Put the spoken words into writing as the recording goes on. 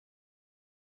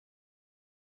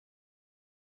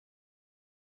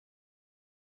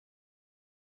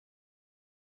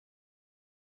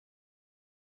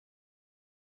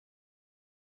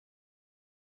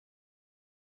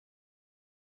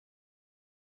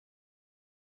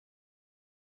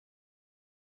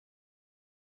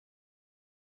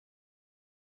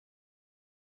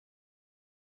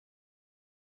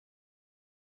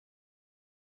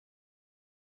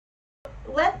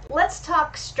let's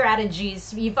talk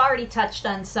strategies. You've already touched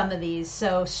on some of these.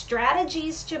 So,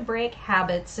 strategies to break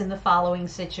habits in the following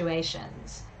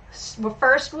situations. Well,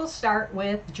 first, we'll start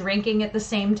with drinking at the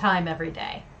same time every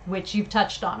day, which you've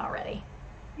touched on already.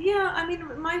 Yeah, I mean,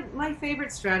 my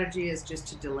favorite strategy is just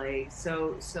to delay.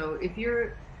 So if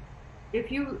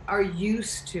you are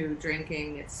used to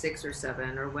drinking at 6 or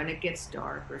 7 or when it gets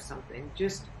dark or something,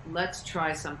 just let's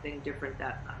try something different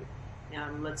that night.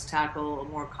 Let's tackle a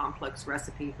more complex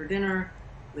recipe for dinner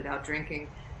without drinking.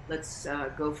 Let's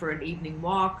go for an evening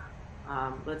walk.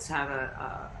 Let's have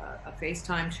a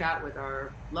FaceTime chat with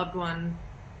our loved one.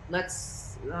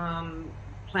 Let's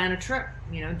plan a trip,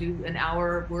 do an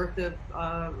hour worth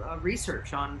of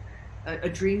research on a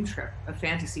dream trip, a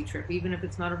fantasy trip, even if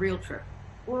it's not a real trip.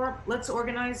 Or let's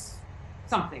organize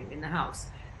something in the house.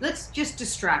 Let's just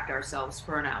distract ourselves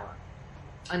for an hour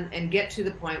and get to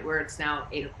the point where it's now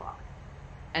 8 o'clock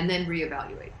and then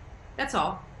reevaluate. That's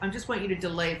all. I just want you to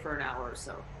delay for an hour or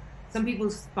so. Some people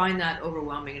find that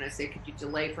overwhelming, and I say, could you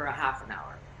delay for a half an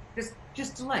hour?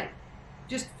 Just delay.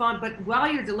 Just fun. But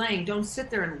while you're delaying, don't sit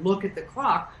there and look at the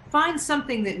clock. Find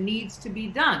something that needs to be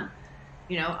done.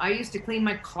 I used to clean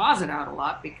my closet out a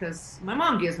lot because my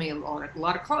mom gives me a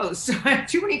lot of clothes, so I have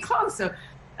too many clothes. So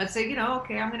I'd say,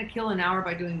 okay, I'm going to kill an hour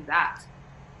by doing that.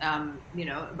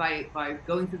 By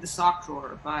going through the sock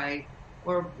drawer,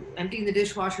 or emptying the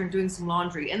dishwasher and doing some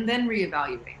laundry, and then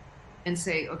reevaluate and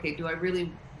say, okay, do I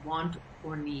really want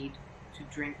or need to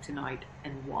drink tonight,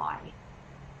 and why?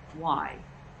 Why?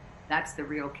 That's the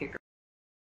real kicker.